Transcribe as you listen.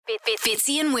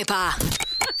Fitzy and Whipper.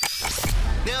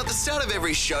 Now, at the start of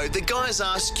every show, the guys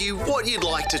ask you what you'd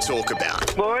like to talk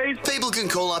about. Boys, People can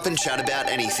call up and chat about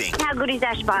anything. How good is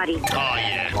Ash Barty? Oh,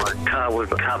 yeah. my car was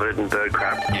covered in bird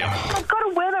crap. Yeah. I've got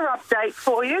a weather update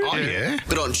for you. Oh, yeah.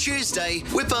 But on Tuesday,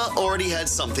 Whipper already had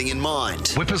something in mind.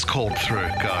 Whipper's called through,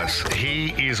 guys. He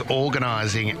is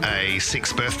organising a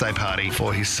 6th birthday party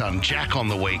for his son Jack on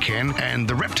the weekend, and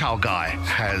the reptile guy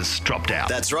has dropped out.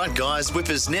 That's right, guys.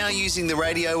 Whipper's now using the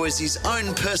radio as his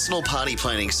own personal party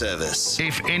planning service.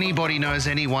 If anybody knows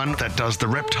anyone that does the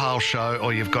reptile show,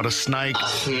 or you've got a snake,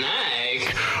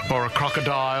 or a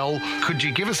crocodile, could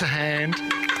you give us a hand?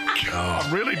 Oh,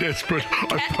 I'm really desperate.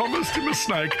 I promised him a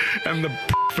snake, and the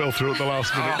fell through at the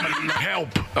last minute. Help.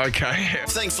 Okay.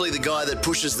 Thankfully, the guy that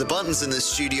pushes the buttons in the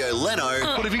studio, Leno,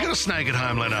 What have you got a snake at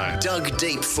home, Leno? dug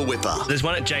deep for Whipper. There's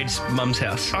one at Jade's mum's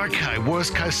house. Okay,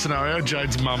 worst case scenario,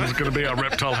 Jade's mum is going to be our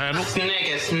reptile handle.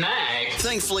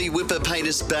 Thankfully, Whipper paid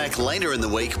us back later in the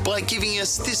week by giving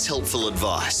us this helpful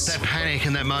advice. That panic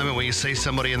in that moment where you see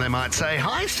somebody and they might say,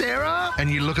 "Hi, Sarah," and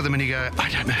you look at them and you go, "I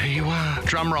don't know who you are."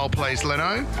 Drum roll, please,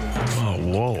 Leno. Oh,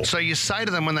 whoa. So you say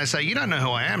to them when they say, "You don't know who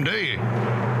I am, do you?"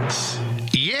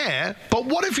 Yeah, but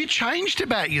what have you changed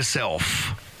about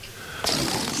yourself?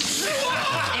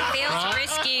 It feels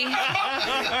risky.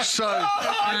 So,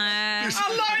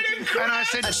 and I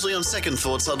said, Actually, on second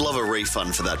thoughts, I'd love a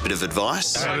refund for that bit of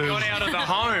advice. I got out of the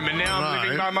home and now I'm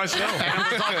living by myself.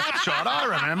 shot, I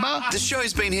remember. The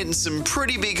show's been hitting some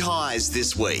pretty big highs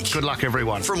this week. Good luck,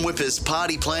 everyone. From Whipper's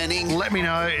party planning Let me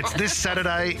know. It's this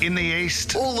Saturday in the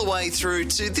East. all the way through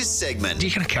to this segment.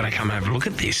 You're going to come have a look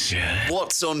at this.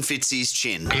 What's on Fitzy's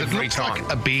chin? It looks like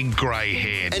a big grey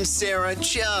head. And Sarah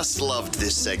just loved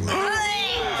this segment.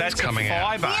 That's coming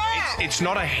out. fibre. It's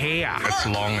not a hair. It's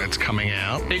long, it's coming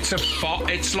out. It's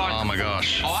it's like... Oh my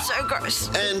gosh. So gross.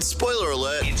 And spoiler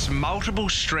alert, It's multiple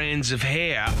strands of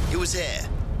hair. it was hair.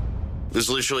 It was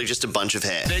literally just a bunch of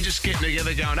hair. They're just getting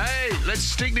together going, hey, let's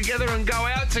stick together and go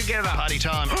out together. Party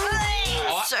time.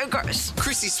 So gross.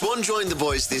 Chrissy Swan joined the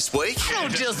boys this week,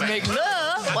 Don't just make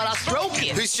love while I stroke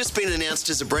you. who's just been announced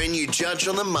as a brand new judge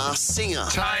on The Masked Singer.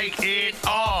 Take it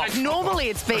off. Normally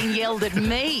it's being yelled at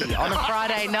me on a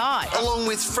Friday night. Along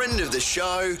with friend of the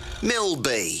show, Mel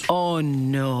B. Oh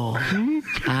no,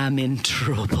 I'm in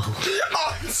trouble.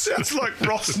 Sounds like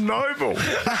Ross Noble.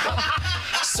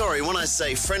 Sorry, when I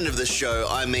say friend of the show,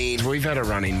 I mean We've had a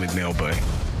run-in with Mel B.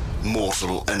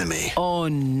 mortal enemy. Oh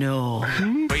no.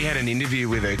 We had an interview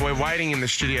with her. We're waiting in the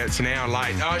studio. It's an hour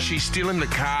late. Oh, she's still in the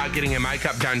car getting her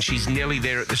makeup done. She's nearly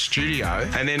there at the studio.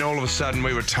 And then all of a sudden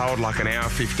we were told like an hour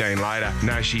 15 later,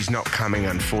 no, she's not coming,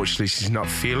 unfortunately. She's not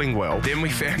feeling well. Then we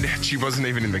found out she wasn't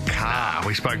even in the car.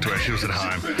 We spoke to her, she was at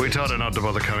home. We told her not to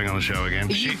bother coming on the show again.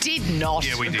 You did not.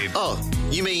 Yeah, we did. Oh,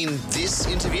 you mean this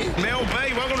interview? Mel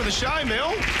B, welcome to the show,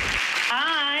 Mel.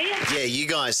 Hi. Yeah, you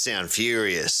guys sound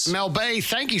furious. Mel B,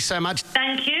 thank you so much.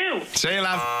 Thank you. See you,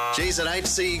 love. Geez, I'd hate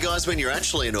to see you guys when you're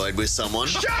actually annoyed with someone.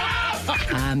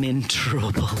 I'm in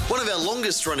trouble. One of our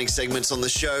longest running segments on the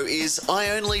show is I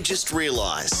Only Just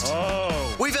Realised.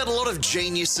 Oh. We've had a lot of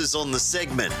geniuses on the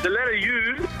segment. The letter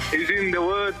U is in the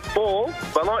word for,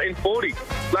 but not in 40.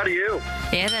 Bloody hell.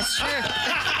 Yeah, that's true.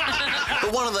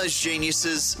 But one of those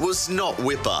geniuses was not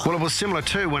Whipper. Well, it was similar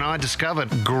too when I discovered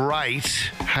great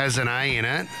has an A in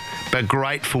it, but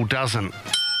grateful doesn't.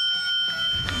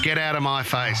 Get out of my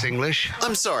face, English.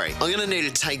 I'm sorry, I'm going to need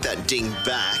to take that ding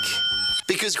back.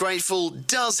 Because Grateful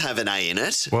does have an A in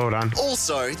it. Well done.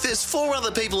 Also, there's 4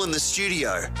 other people in the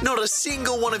studio. Not a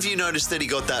single one of you noticed that he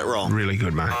got that wrong. Really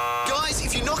good, mate. Guys,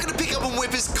 if you're not going to pick up on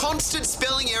Whipper's constant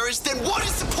spelling errors, then what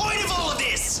is the point of all of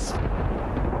this?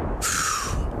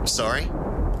 Sorry.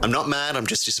 I'm not mad, I'm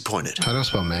just disappointed. How do I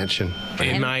spell mansion?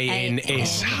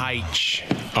 MANSHION.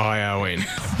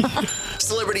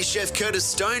 Celebrity chef Curtis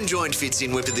Stone joined Fitzy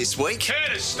and Whipper this week.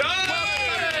 Curtis Stone!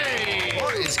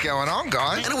 What is going on,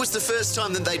 guys? And it was the first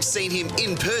time that they'd seen him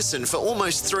in person for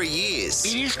almost 3 years.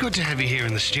 It is good to have you here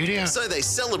in the studio. So they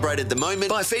celebrated the moment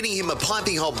by feeding him a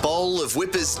piping hot bowl of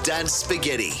Whipper's dad's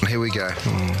spaghetti. Here we go.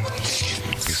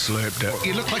 You slurped it.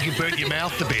 You look like you burnt your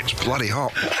mouth a bit. Bloody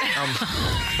hot.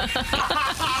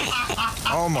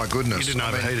 Oh my goodness. You didn't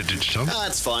overheat it, did you, Tom? Ah,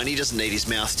 it's fine. He doesn't need his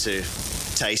mouth to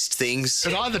taste things.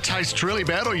 It either tastes really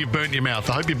bad or you burnt your mouth.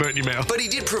 I hope you burnt your mouth. But he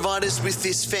did provide us with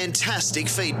this fantastic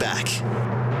feedback.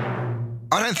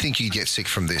 I don't think you'd get sick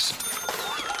from this.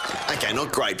 Okay,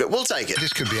 not great, but we'll take it.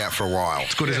 This could be out for a while.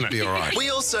 It's good, isn't it? Be all right. We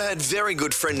also had very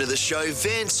good friend of the show,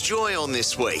 Vance Joy, on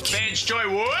this week. Vance Joy,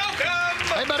 welcome!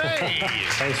 Hey, buddy.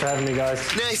 Thanks for having me, guys.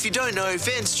 Now, if you don't know,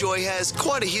 Vance Joy has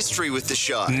quite a history with the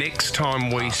show. Next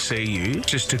time we see you,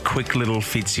 just a quick little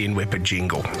Fitzy and Whipper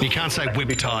jingle. You can't say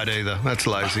whip-tied either. That's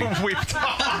lazy. Whipped.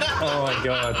 Oh, my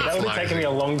God. That would have taken me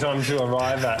a long time to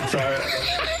arrive at, so...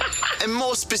 And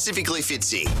more specifically,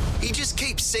 Fitzy, he just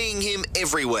keeps seeing him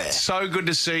everywhere. So good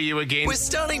to see you again. We're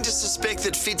starting to suspect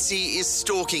that Fitzy is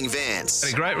stalking Vance.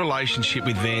 Had a great relationship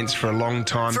with Vance for a long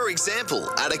time. For example,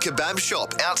 at a kebab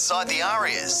shop outside the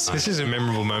Arias. This is a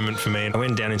memorable moment for me. I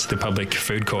went down into the public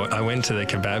food court. I went to the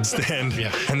kebab stand,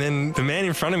 and then the man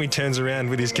in front of me turns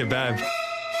around with his kebab,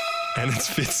 and it's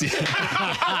Fitzy.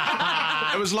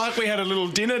 It was like we had a little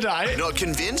dinner date. Not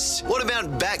convinced? What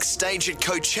about backstage at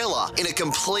Coachella in a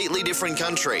completely different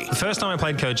country? The first time I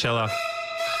played Coachella,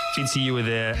 Fitzy, you were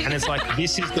there, and it's like,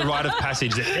 this is the rite of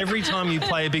passage, that every time you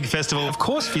play a big festival, of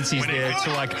course Fitzy's there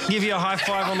to, like, give you a high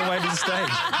five on the way to the stage.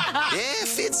 Yeah,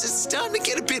 Fitz, it's starting to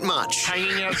get a bit much.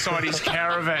 Hanging outside his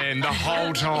caravan the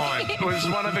whole time. It was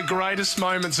one of the greatest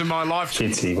moments of my life.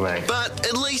 Fitzy, mate. But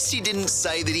at least he didn't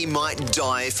say that he might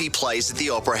die if he plays at the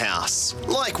Opera House,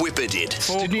 like Whipper did.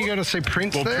 Didn't you go to see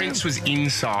Prince Well, there? Prince was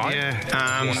inside.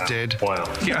 Yeah, he's dead.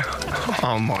 Wow. Yeah.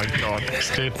 Oh, my God.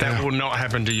 That will not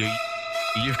happen to you.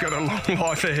 You've got a long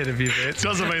life ahead of you, Vance.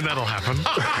 Doesn't mean that'll happen.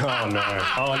 Oh, no.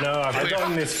 Oh, no, I've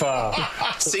gotten this far.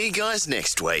 See you guys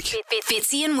next week.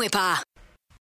 Fitzy and Whipper.